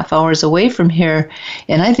 3.5 hours away from here.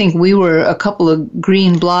 And I think we were a couple of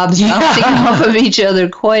green blobs bouncing off of each other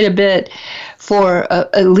quite a bit for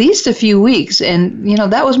at least a few weeks. And,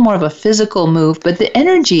 that was more of a physical move, but the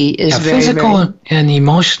energy is very physical and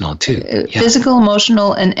emotional too. Physical,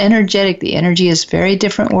 emotional, and energetic. The energy is very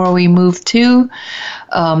different where we move to.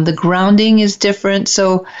 The grounding is different.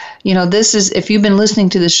 So, this is, if you've been listening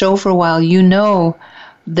to the show for a while, you know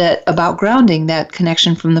that about grounding, that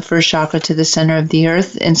connection from the first chakra to the center of the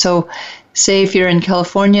earth. And so, say if you're in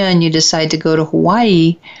California and you decide to go to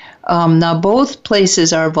Hawaii, now both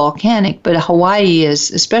places are volcanic, but Hawaii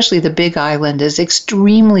is, especially the Big Island, is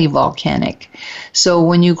extremely volcanic. So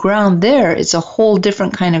when you ground there, it's a whole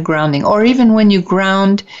different kind of grounding. Or even when you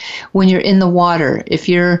ground when you're in the water, if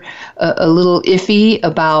you're a little iffy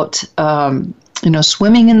about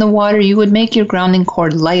swimming in the water, you would make your grounding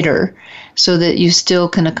cord lighter so that you still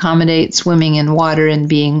can accommodate swimming in water and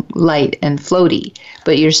being light and floaty,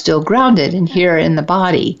 but you're still grounded and here in the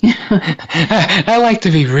body. I like to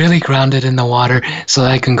be really grounded in the water so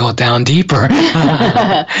I can go down deeper.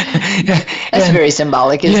 That's very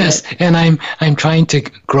symbolic, isn't it? Yes, and I'm trying to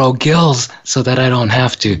grow gills so that I don't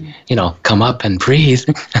have to, come up and breathe.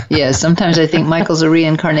 Yeah, sometimes I think Michael's a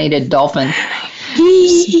reincarnated dolphin.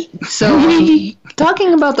 So,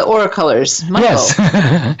 talking about the aura colors, Michael. Yes,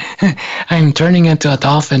 I'm turning into a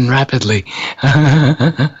dolphin rapidly.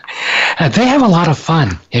 They have a lot of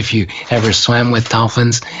fun. If you ever swam with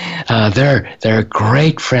dolphins, they're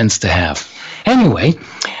great friends to have. Anyway,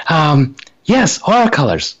 yes, aura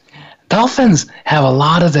colors. Dolphins have a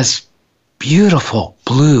lot of this beautiful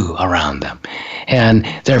blue around them. And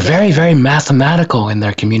they're very, very mathematical in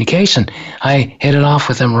their communication. I hit it off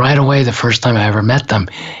with them right away the first time I ever met them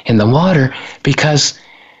in the water because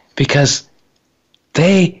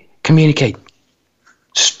they communicate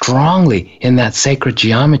strongly in that sacred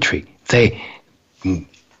geometry. They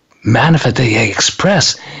manifest, they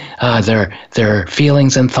express their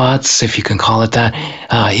feelings and thoughts, if you can call it that,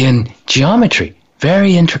 in geometry,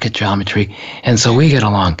 very intricate geometry, and so we get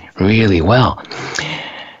along really well.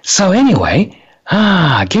 So anyway,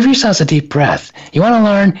 give yourselves a deep breath. You want to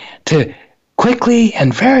learn to quickly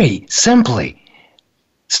and very simply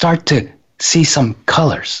start to see some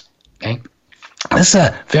colors, okay? This is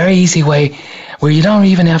a very easy way where you don't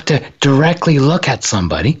even have to directly look at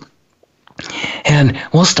somebody. And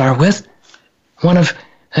we'll start with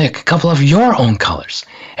a couple of your own colors.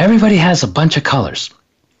 Everybody has a bunch of colors.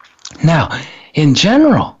 Now, in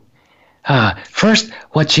general, first,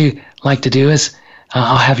 what you like to do is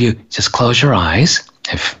I'll have you just close your eyes.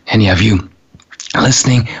 If any of you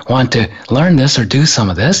listening want to learn this or do some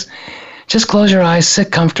of this, just close your eyes,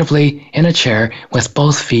 sit comfortably in a chair with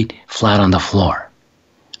both feet flat on the floor.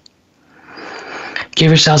 Give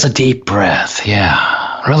yourselves a deep breath.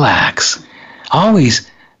 Yeah, relax. Always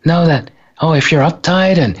know that, if you're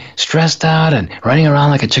uptight and stressed out and running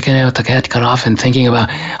around like a chicken with the head cut off and thinking about,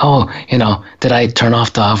 did I turn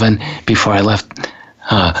off the oven before I left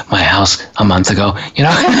my house a month ago,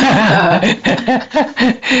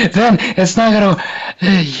 then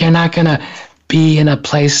you're not going to be in a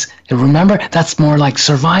place. Remember, that's more like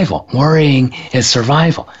survival. Worrying is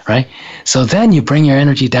survival, right? So then you bring your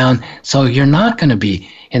energy down so you're not going to be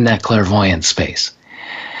in that clairvoyant space.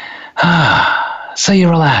 So you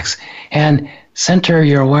relax and center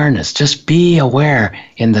your awareness. Just be aware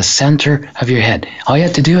in the center of your head. All you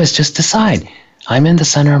have to do is just decide, I'm in the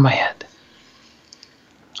center of my head.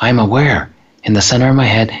 I'm aware in the center of my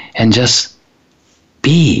head, and just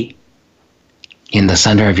be in the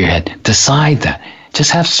center of your head. Decide that.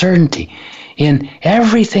 Just have certainty. In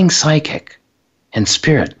everything psychic and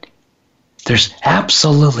spirit, there's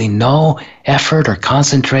absolutely no effort or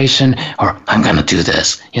concentration or I'm going to do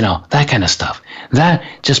this, that kind of stuff. That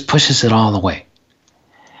just pushes it all away.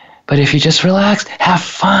 But if you just relax, have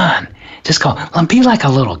fun, just go, be like a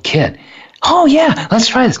little kid. Oh yeah, let's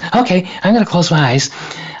try this. Okay, I'm going to close my eyes.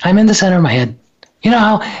 I'm in the center of my head. You know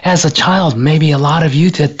how as a child, maybe a lot of you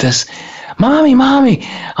did this. Mommy,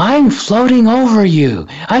 I'm floating over you.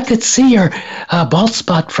 I could see your bald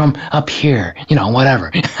spot from up here, whatever.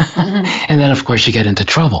 And then, of course, you get into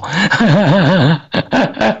trouble. And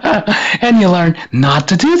you learn not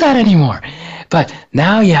to do that anymore. But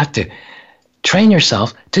now you have to train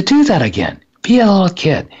yourself to do that again. Be a little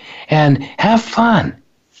kid and have fun.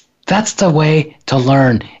 That's the way to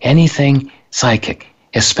learn anything psychic,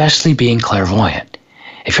 especially being clairvoyant.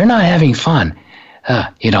 If you're not having fun,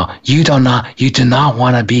 you do not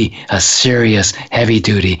want to be a serious,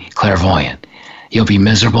 heavy-duty clairvoyant. You'll be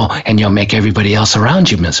miserable, and you'll make everybody else around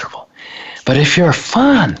you miserable. But if you're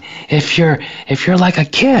fun, if you're like a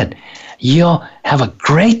kid, you'll have a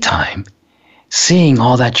great time seeing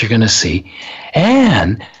all that you're going to see,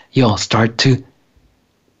 and you'll start to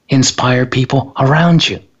inspire people around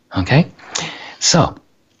you. Okay, so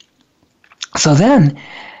then,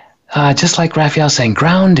 just like Raphael saying,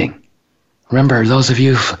 grounding. Remember, those of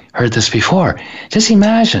you who've heard this before, just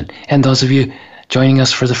imagine, and those of you joining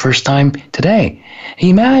us for the first time today,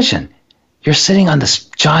 imagine you're sitting on this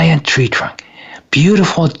giant tree trunk,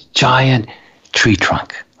 beautiful giant tree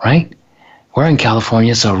trunk, right? We're in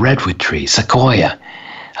California, so redwood tree, sequoia,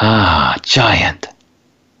 giant.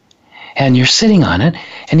 And you're sitting on it,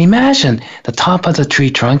 and imagine the top of the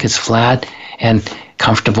tree trunk is flat and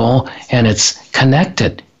comfortable, and it's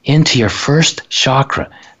connected into your first chakra,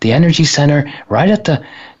 the energy center, right at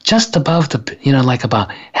just above like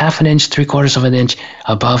about half an inch, 3/4 of an inch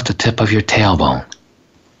above the tip of your tailbone.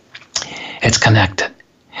 It's connected.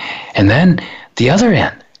 And then the other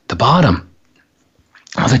end, the bottom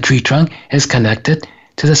of the tree trunk, is connected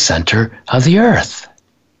to the center of the earth.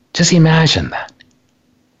 Just imagine that.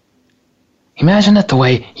 Imagine it the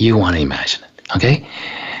way you want to imagine it, okay?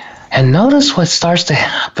 And notice what starts to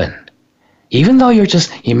happen. Even though you're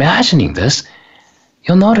just imagining this,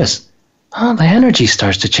 you'll notice, the energy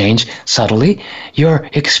starts to change subtly. Your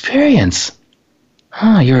experience,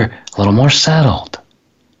 you're a little more settled.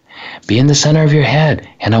 Be in the center of your head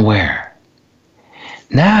and aware.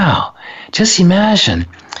 Now, just imagine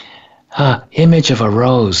an image of a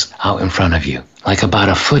rose out in front of you, like about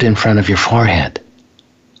a foot in front of your forehead.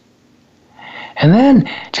 And then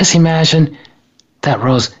just imagine that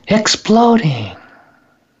rose exploding.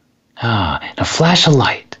 A flash of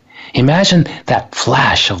light. Imagine that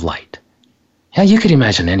flash of light. Yeah, you could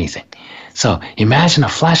imagine anything. So imagine a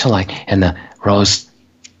flash of light and the rose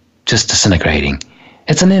just disintegrating.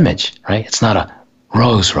 It's an image, right? It's not a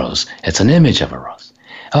rose. It's an image of a rose.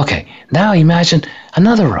 Okay, now imagine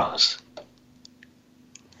another rose.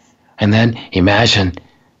 And then imagine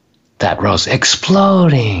that rose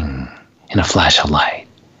exploding in a flash of light.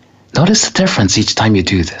 Notice the difference each time you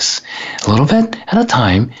do this. A little bit at a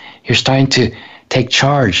time, you're starting to take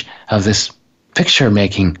charge of this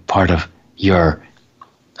picture-making part of your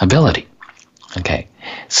ability. Okay,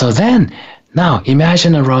 so then, now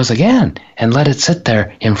imagine a rose again and let it sit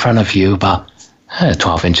there in front of you, about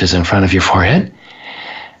 12 inches in front of your forehead,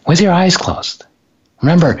 with your eyes closed.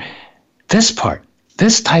 Remember, this part,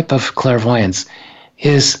 this type of clairvoyance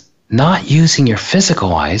is not using your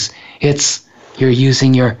physical eyes, you're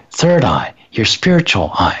using your third eye, your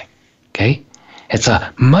spiritual eye, okay? It's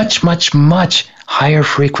a much, much, much higher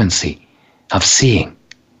frequency of seeing.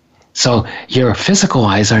 So your physical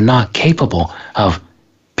eyes are not capable of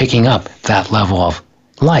picking up that level of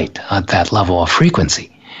light, that level of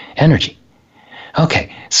frequency, energy.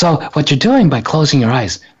 Okay, so what you're doing by closing your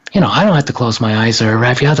eyes, I don't have to close my eyes, or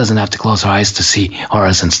Raphael doesn't have to close her eyes to see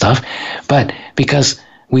auras and stuff, but because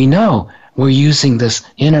we know we're using this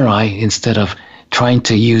inner eye instead of trying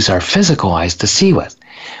to use our physical eyes to see with.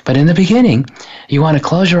 But in the beginning, you want to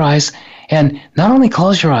close your eyes, and not only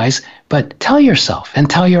close your eyes, but tell yourself and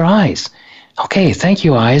tell your eyes, okay, thank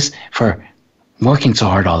you, eyes, for working so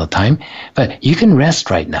hard all the time, but you can rest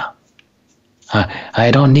right now.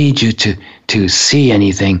 I don't need you to see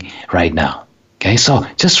anything right now. Okay, so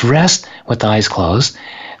just rest with the eyes closed,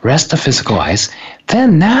 rest the physical eyes.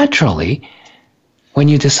 Then naturally, when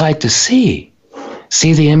you decide to see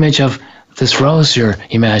the image of this rose you're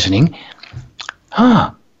imagining,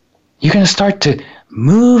 you're going to start to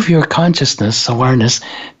move your consciousness, awareness,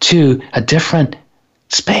 to a different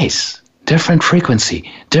space, different frequency,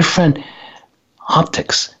 different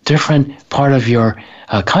optics, different part of your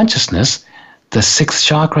consciousness, the sixth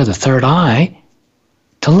chakra, the third eye,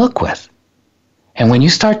 to look with. And when you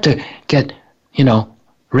start to get,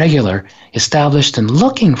 regular, established and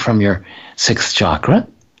looking from your sixth chakra,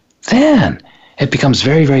 then it becomes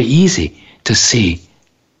very, very easy to see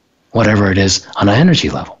whatever it is on an energy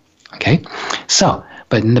level. Okay? So,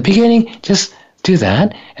 but in the beginning, just do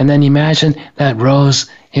that, and then imagine that rose,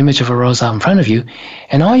 image of a rose out in front of you,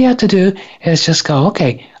 and all you have to do is just go,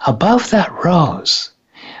 okay, above that rose,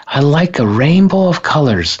 I like a rainbow of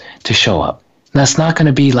colors to show up. And that's not going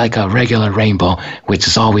to be like a regular rainbow, which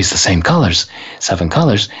is always the same colors, 7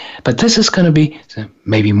 colors, but this is going to be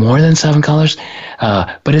maybe more than 7 colors,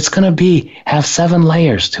 but it's going to have 7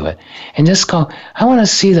 layers to it. And just go, I want to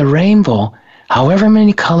see the rainbow, however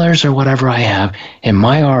many colors or whatever I have in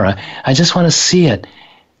my aura, I just want to see it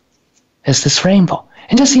as this rainbow.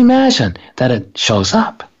 And just imagine that it shows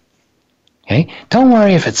up. Okay? Don't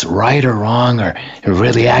worry if it's right or wrong or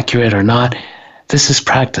really accurate or not. This is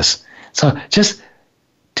practice. So just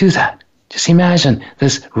do that. Just imagine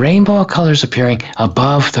this rainbow of colors appearing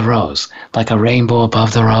above the rose, like a rainbow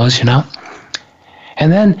above the rose,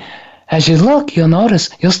 And then as you look, you'll notice,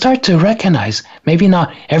 you'll start to recognize, maybe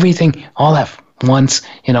not everything all at once,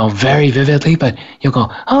 very vividly, but you'll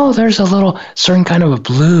go, oh, there's a little certain kind of a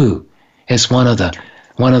blue is one of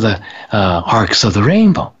the arcs of the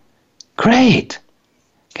rainbow. Great.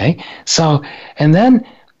 Okay. So, and then,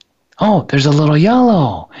 oh, there's a little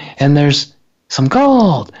yellow, and there's some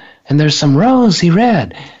gold, and there's some rosy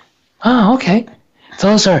red. Oh, okay.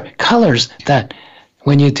 Those are colors that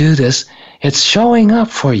when you do this, it's showing up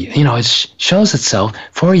for you. It shows itself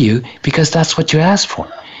for you because that's what you asked for.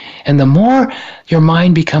 And the more your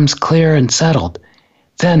mind becomes clear and settled,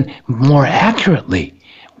 then more accurately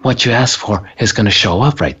what you asked for is going to show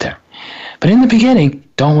up right there. But in the beginning,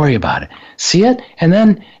 don't worry about it. See it, and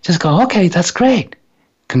then just go, okay, that's great.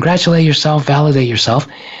 Congratulate yourself, validate yourself.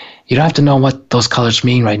 You don't have to know what those colors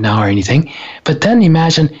mean right now or anything. But then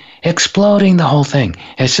imagine exploding the whole thing.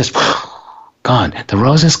 It's just gone. The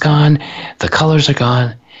rose is gone. The colors are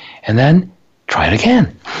gone. And then try it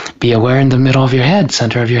again. Be aware in the middle of your head,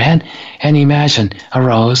 center of your head, and imagine a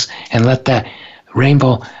rose and let that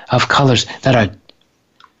rainbow of colors that are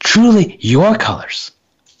truly your colors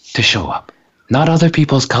to show up. Not other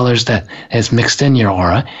people's colors that is mixed in your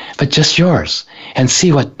aura, but just yours. And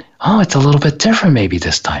see what, it's a little bit different maybe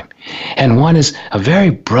this time. And one is a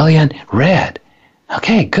very brilliant red.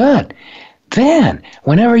 Okay, good. Then,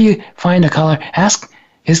 whenever you find a color, ask,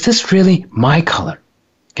 is this really my color?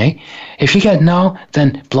 Okay? If you get no,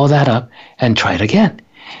 then blow that up and try it again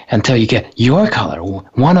until you get your color,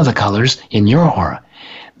 one of the colors in your aura.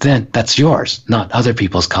 then that's yours, not other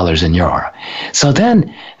people's colors in your aura. So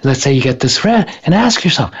then, let's say you get this red, and ask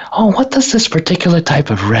yourself, oh, what does this particular type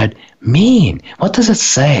of red mean? What does it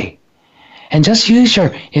say? And just use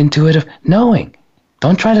your intuitive knowing.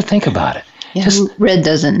 Don't try to think about it. Yeah, red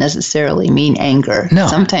doesn't necessarily mean anger. No,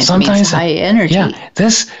 sometimes it means high energy. Yeah,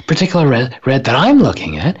 this particular red that I'm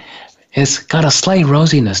looking at has got a slight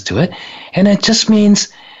rosiness to it, and it just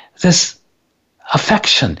means this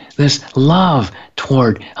affection, this love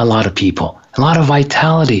toward a lot of people, a lot of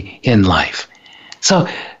vitality in life. So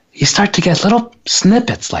you start to get little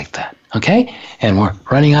snippets like that, okay? And we're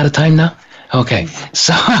running out of time now? Okay,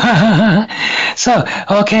 so,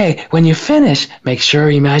 okay, when you finish, make sure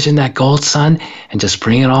you imagine that gold sun and just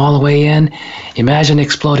bring it all the way in. Imagine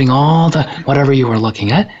exploding all the whatever you were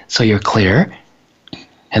looking at so you're clear.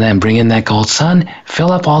 And then bring in that gold sun,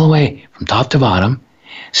 fill up all the way from top to bottom,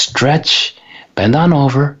 stretch, bend on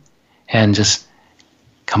over, and just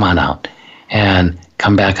come on out. And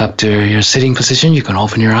come back up to your sitting position. You can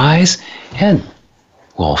open your eyes, and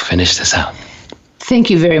we'll finish this out. Thank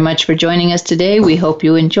you very much for joining us today. We hope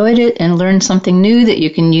you enjoyed it and learned something new that you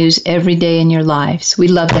can use every day in your lives.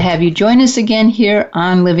 We'd love to have you join us again here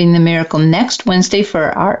on Living the Miracle next Wednesday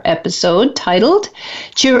for our episode titled,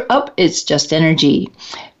 Cheer Up, It's Just Energy.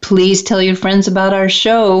 Please tell your friends about our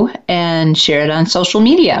show and share it on social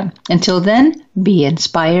media. Until then, be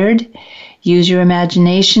inspired, use your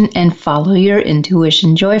imagination, and follow your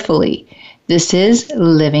intuition joyfully. This is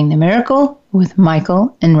Living the Miracle with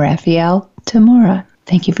Michael and Raphael Tamura.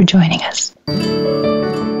 Thank you for joining us.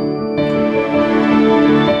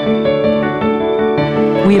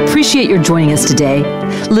 We appreciate your joining us today.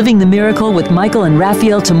 Living the Miracle with Michael and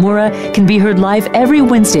Raphael Tamura can be heard live every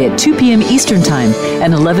Wednesday at 2 p.m. Eastern Time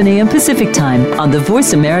and 11 a.m. Pacific Time on the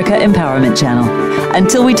Voice America Empowerment Channel.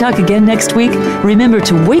 Until we talk again next week, remember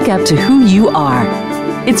to wake up to who you are.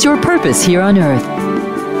 It's your purpose here on Earth.